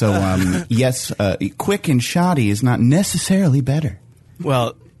 So yes, quick and shoddy is not necessarily better.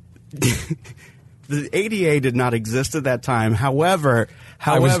 Well, the ADA did not exist at that time. However,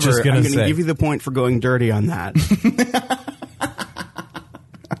 I'm going to give you the point for going dirty on that.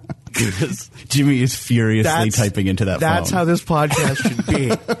 Jimmy is furiously typing into that phone. That's how this podcast should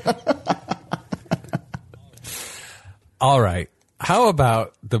be. All right. How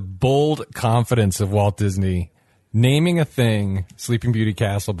about the bold confidence of Walt Disney naming a thing Sleeping Beauty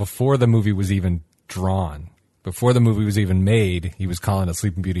Castle before the movie was even drawn? Before the movie was even made, he was calling it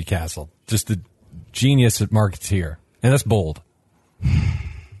Sleeping Beauty Castle. Just a genius marketeer. And that's bold.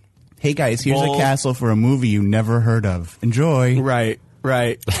 Hey, guys, here's a castle for a movie you never heard of. Enjoy. Right.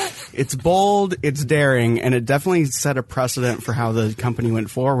 It's bold, it's daring, and it definitely set a precedent for how the company went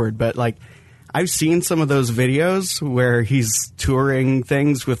forward. But, like, I've seen some of those videos where he's touring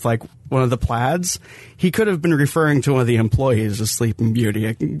things with, like, one of the plaids. He could have been referring to one of the employees as Sleeping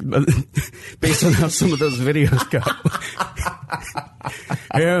Beauty, based on how some of those videos go.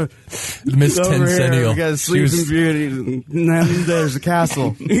 Yeah, Miss Tencennial. We got Sleeping Beauty, and then there's a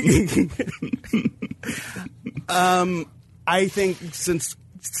castle. I think since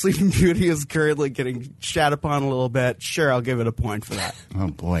Sleeping Beauty is currently getting shat upon a little bit, sure, I'll give it a point for that. Oh,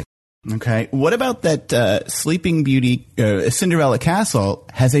 boy. Okay. What about that Sleeping Beauty Cinderella Castle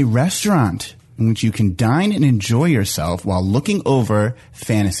has a restaurant in which you can dine and enjoy yourself while looking over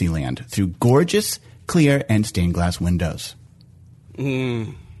Fantasyland through gorgeous, clear, and stained glass windows.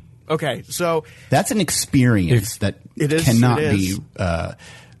 Okay, so that's an experience that cannot be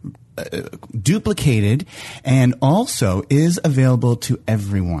duplicated, and also is available to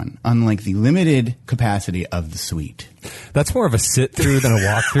everyone, unlike the limited capacity of the suite. That's more of a sit-through than a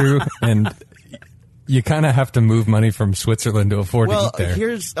walk-through, and you kind of have to move money from Switzerland to afford to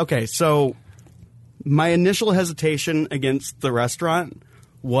eat there. So my initial hesitation against the restaurant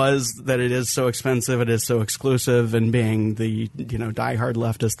was that it is so expensive, it is so exclusive, and being the diehard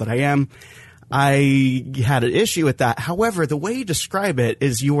leftist that I am, I had an issue with that. However, the way you describe it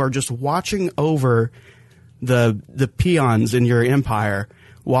is you are just watching over the peons in your empire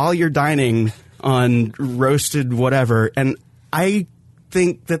while you're dining on roasted whatever, and I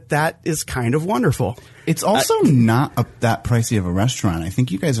think that is kind of wonderful. It's also not that pricey of a restaurant. I think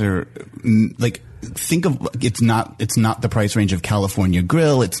you guys are think of it's not the price range of California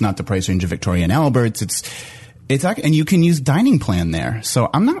Grill. It's not the price range of Victoria and Albert's. And you can use dining plan there. So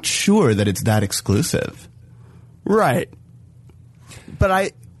I'm not sure that it's that exclusive. Right.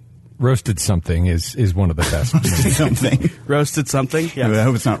 But Roasted something is one of the best. Roasted something. Roasted something? Yeah. I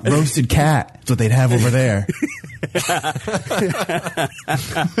hope it's not roasted cat. That's what they'd have over there.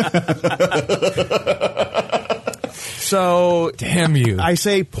 So, damn you. I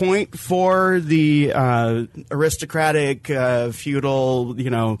say point for the aristocratic, feudal,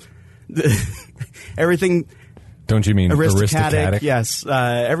 everything. Don't you mean aristocratic? Yes.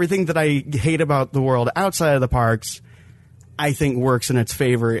 Everything that I hate about the world outside of the parks, I think works in its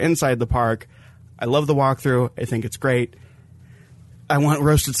favor inside the park. I love the walkthrough. I think it's great. I want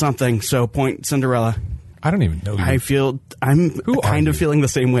roasted something, so point Cinderella. I don't even know you. I'm kind of feeling the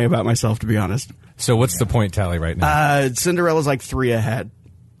same way about myself, to be honest. So what's the point tally right now? Cinderella's like 3 ahead.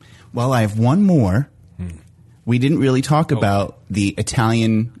 Well, I have one more, we didn't really talk about the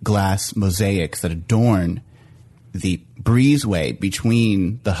Italian glass mosaics that adorn the breezeway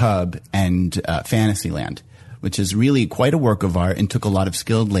between the hub and Fantasyland, which is really quite a work of art and took a lot of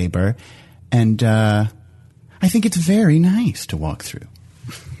skilled labor. And I think it's very nice to walk through.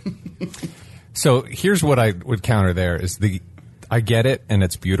 So here's what I would counter there is I get it, and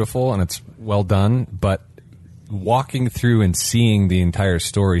it's beautiful, and it's well done, but walking through and seeing the entire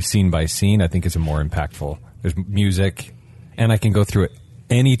story scene by scene, I think is more impactful. There's music, and I can go through it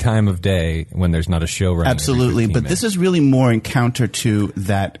any time of day when there's not a show running. Absolutely, but this is really more in counter to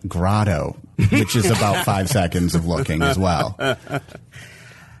that grotto, which is about 5 seconds of looking as well. So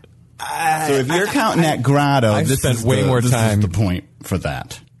if you're counting that grotto, I've spent way more time. This is the point for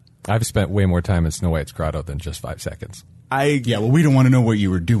that. I've spent way more time in Snow White's grotto than just 5 seconds. Yeah, well, we don't want to know what you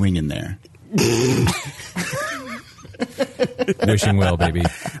were doing in there. Wishing well, baby.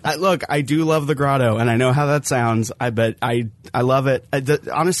 Look, I do love the grotto, and I know how that sounds. But I love it.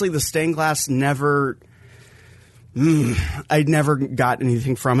 Honestly, the stained glass never. I never got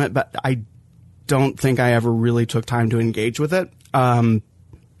anything from it, but I don't think I ever really took time to engage with it.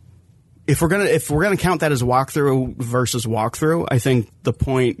 If we're gonna count that as walkthrough versus walkthrough, I think the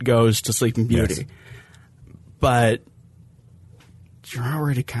point goes to Sleeping Beauty. Yes. But you're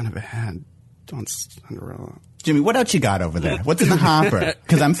already kind of ahead on Cinderella. Jimmy, what else you got over there? What's in the hopper?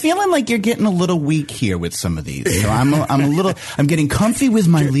 Because I'm feeling like you're getting a little weak here with some of these. So I'm getting comfy with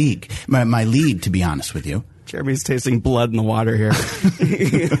my lead, to be honest with you. Jeremy's tasting blood in the water here.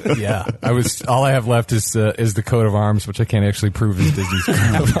 Yeah, all I have left is the coat of arms, which I can't actually prove is Disney's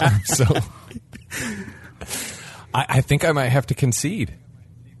coat of arms. So I think I might have to concede.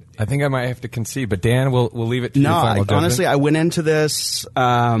 But Dan, we'll leave it to your final judgment. Honestly, I went into this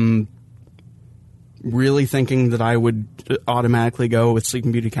really thinking that I would automatically go with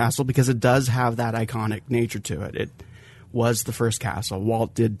Sleeping Beauty Castle because it does have that iconic nature to it. It was the first castle.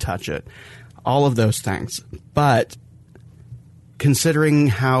 Walt did touch it. All of those things. But considering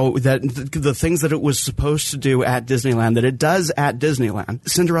how the things that it was supposed to do at Disneyland, that it does at Disneyland,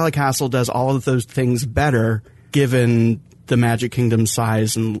 Cinderella Castle does all of those things better given the Magic Kingdom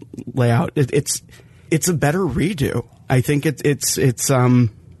size and layout. It's a better redo. I think it's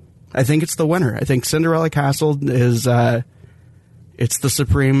the winner. I think Cinderella Castle is it's the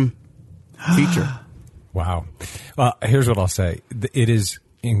supreme feature. Wow. Well, here's what I'll say. It is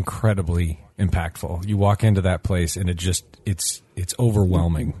incredibly impactful. You walk into that place and it's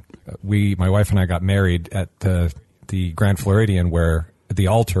overwhelming. My wife and I got married at the Grand Floridian, where the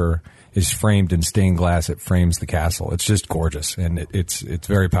altar is framed in stained glass. It frames the castle. It's just gorgeous, and it's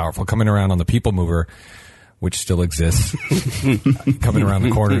very powerful. Coming around on the People Mover, which still exists, coming around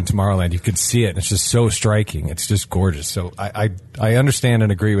the corner in Tomorrowland, you can see it. And it's just so striking. It's just gorgeous. So I understand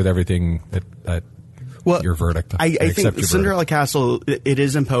and agree with everything that your verdict. I think Cinderella Castle, it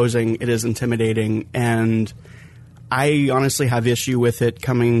is imposing, it is intimidating, and I honestly have issue with it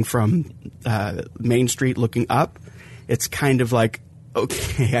coming from Main Street looking up. It's kind of like,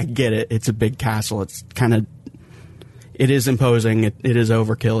 okay, I get it. It's a big castle. It is imposing. It is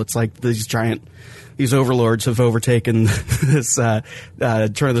overkill. It's like these overlords have overtaken this turn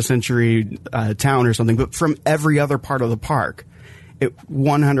of the century town or something. But from every other part of the park, it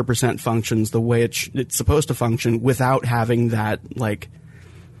 100% functions the way it's supposed to function without having that like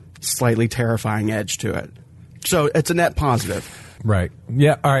slightly terrifying edge to it. So it's a net positive. Right.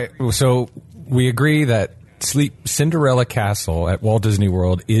 Yeah. All right. So we agree that Cinderella Castle at Walt Disney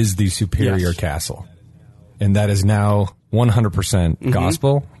World is the superior castle. And that is now 100%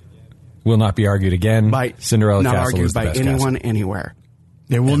 gospel. Will not be argued again. Cinderella not Castle argued is the by best anyone castle. Anywhere.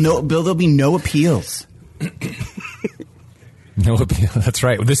 There'll be no appeals. No appeal. That's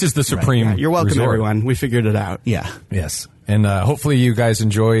right. This is the supreme. Right. You're welcome, resort. everyone. We figured it out. Yeah. Yes. And hopefully you guys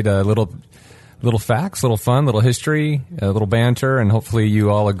enjoyed little facts, little fun, little history, a little banter, and hopefully you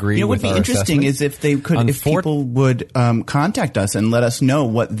all agree. What would be interesting is if people would contact us and let us know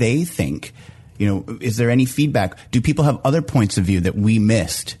what they think. Is there any feedback? Do people have other points of view that we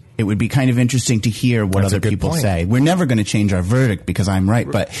missed? It would be kind of interesting to hear what other people say. We're never going to change our verdict because I'm right,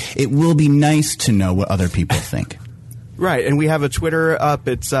 but it will be nice to know what other people think. Right, and we have a Twitter up.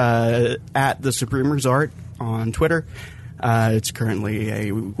 It's at the Supreme Resort on Twitter. It's currently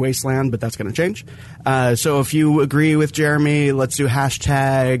a wasteland, but that's going to change. So if you agree with Jeremy, let's do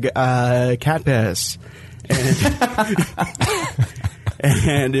hashtag cat piss.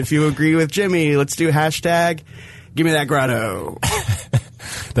 And if you agree with Jimmy, let's do hashtag give me that grotto.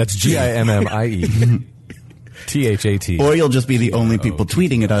 That's GIMMIE. THAT. Or you'll just be the only people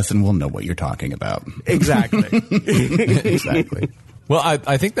tweeting at us and we'll know what you're talking about. Exactly. Exactly. Well,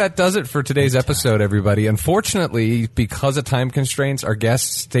 I think that does it for today's episode, everybody. Unfortunately, because of time constraints, our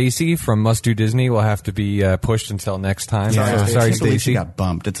guest, Stacy from Must Do Disney, will have to be pushed until next time. Yeah, So sorry, Stacy Stacy. got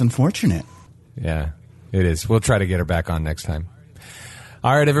bumped. It's unfortunate. Yeah, it is. We'll try to get her back on next time.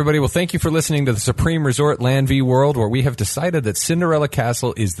 All right, everybody. Well, thank you for listening to the Supreme Resort Land v. World, where we have decided that Cinderella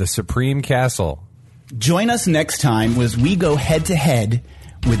Castle is the supreme castle. Join us next time as we go head-to-head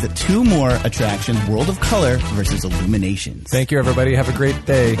with the 2 more attractions, World of Color versus Illuminations. Thank you, everybody. Have a great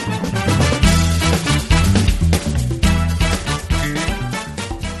day.